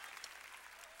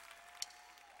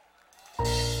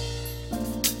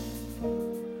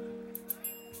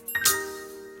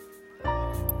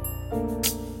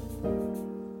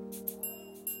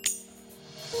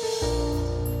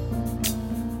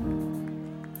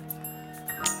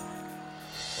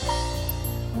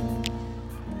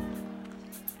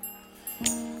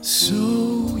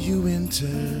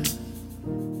enter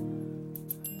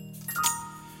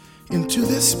into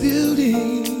this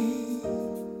building.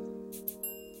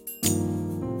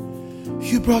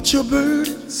 You brought your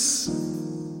burdens,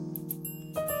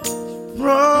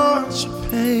 brought your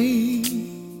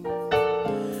pain,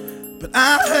 but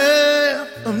I have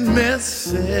a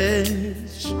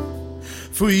message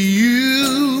for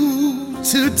you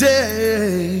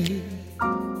today.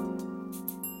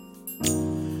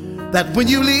 That when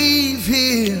you leave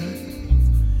here,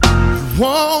 you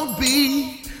won't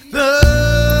be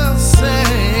the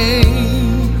same.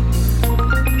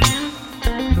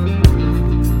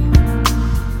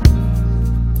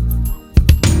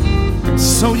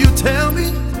 So you tell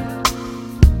me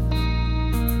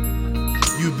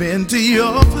you've been to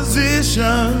your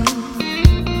physician.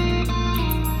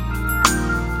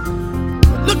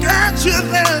 Look at you,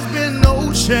 there's been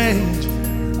no change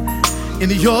in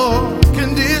your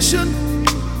condition.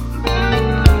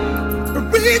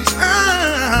 Reach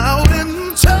out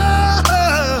and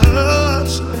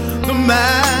touch the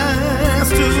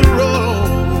master's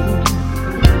robe.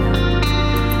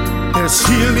 There's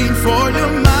healing for your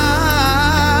mind,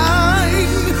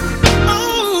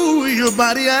 oh, your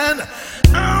body and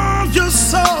your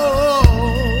soul.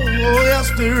 Yes,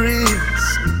 there is.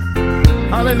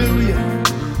 Hallelujah.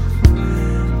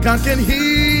 God can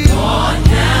heal. God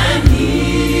can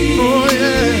heal. Oh,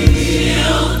 yes.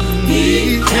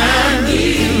 He can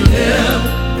deliver.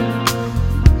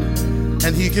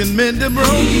 And He can mend the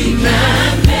broken. He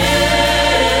can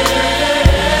mend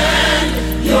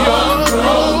your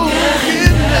brokenness.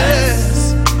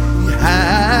 He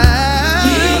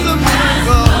has a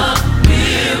miracle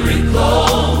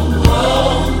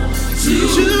to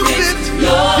fit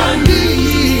your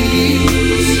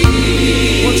needs.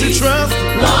 Won't you trust?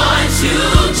 Once you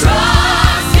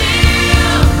trust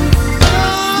Him,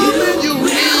 Then you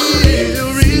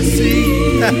will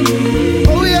receive.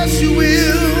 Oh, yes, you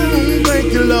will.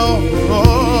 Thank you, Lord.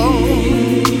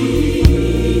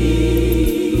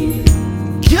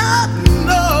 God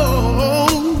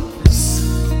knows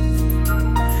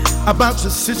about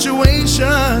your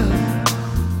situation,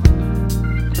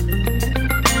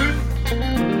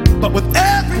 but with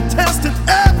every test and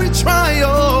every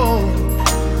trial,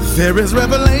 there is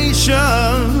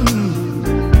revelation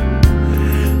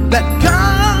that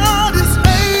God is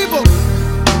able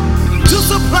to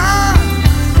supply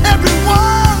every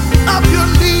one of your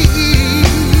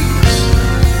needs.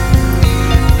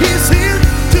 He's here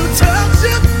to touch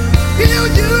you, heal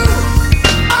you.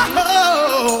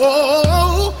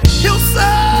 Oh, He'll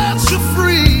set you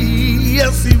free.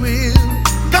 Yes, He will.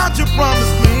 God, you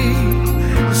promised me.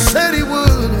 You said He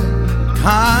would.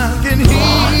 God can heal.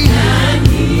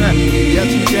 Yes,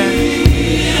 you can.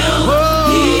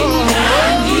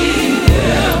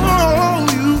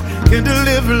 You can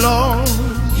deliver, Lord.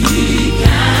 He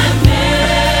can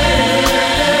mend.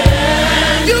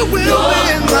 You will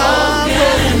mend my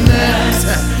brokenness.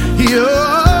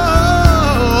 Oh,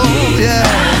 yeah.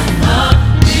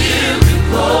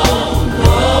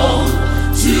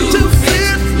 To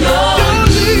fit your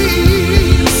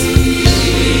needs.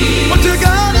 But you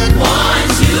got it.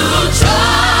 Once you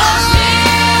trust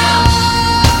Him,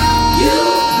 you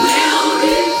will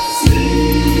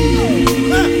receive.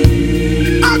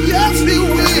 Oh, yes, He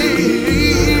will.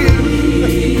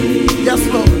 Yes,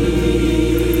 Lord.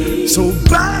 So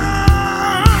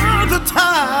by the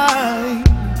time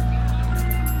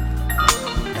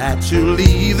that you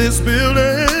leave this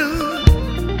building,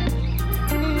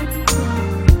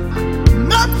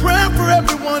 my prayer for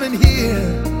everyone in here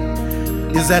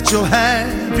is that you'll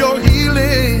have your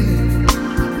healing.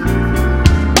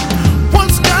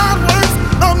 Once God works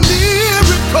a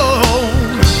miracle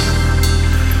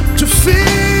to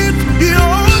fit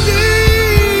your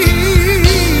needs,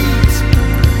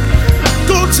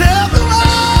 go tell the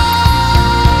world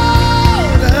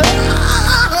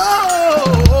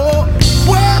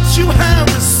what you have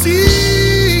received.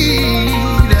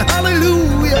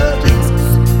 Hallelujah, Jesus.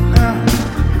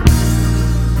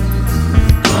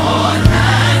 God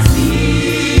has healed.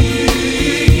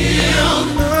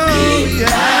 He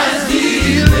has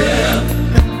delivered.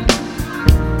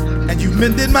 And you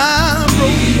mended my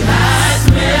broken. He has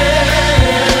mended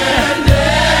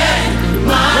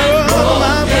my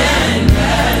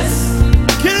brokenness.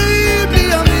 Gave me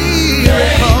a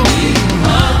miracle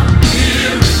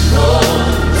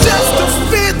just to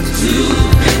fit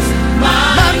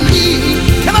my need.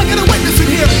 Can I get a witness in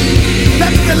here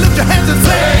that you can lift your hands and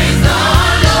say,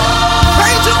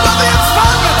 praise you for the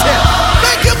infirmity,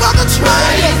 thank you for the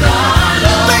trial,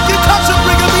 thank you 'cause you're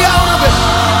bringing me out of it.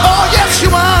 Oh, yes, you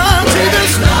are,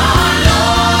 Jesus.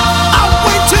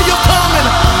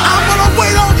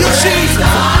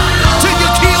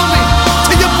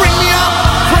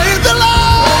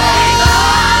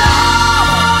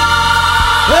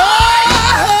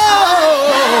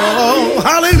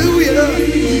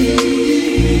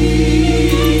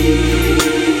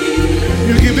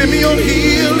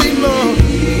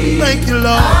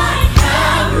 Lord.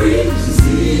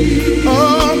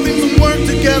 All things will work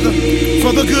together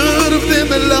for the good of them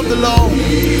that love the Lord,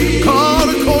 called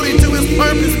according to his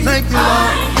purpose. Thank you,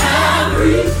 Lord.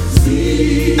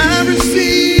 I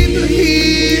receive the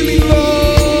healing,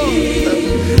 Lord.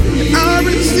 I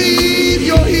receive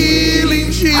your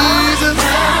healing, Jesus.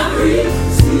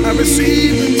 I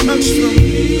receive the touch from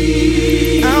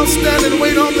you. I'll stand and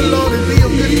wait on the Lord and be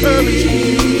of good courage,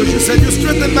 because you said you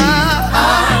strengthen my heart.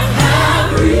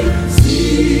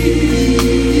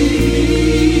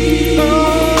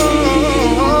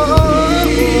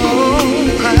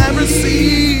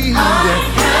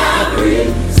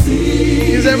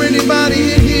 Is there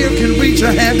anybody in here can reach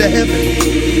a hand to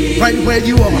heaven right where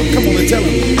you are? Come on and tell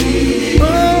them.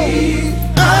 Oh,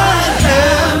 I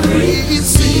have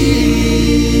received.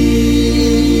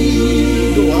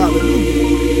 Oh,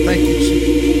 hallelujah. Thank you,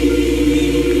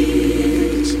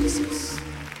 Jesus.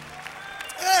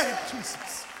 Hey,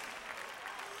 Jesus.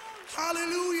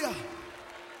 Hallelujah.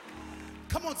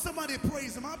 Come on, somebody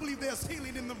praise him. I believe there's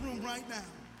healing in the room right now.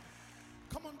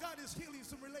 Come on, God is healing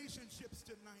some relationships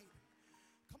tonight.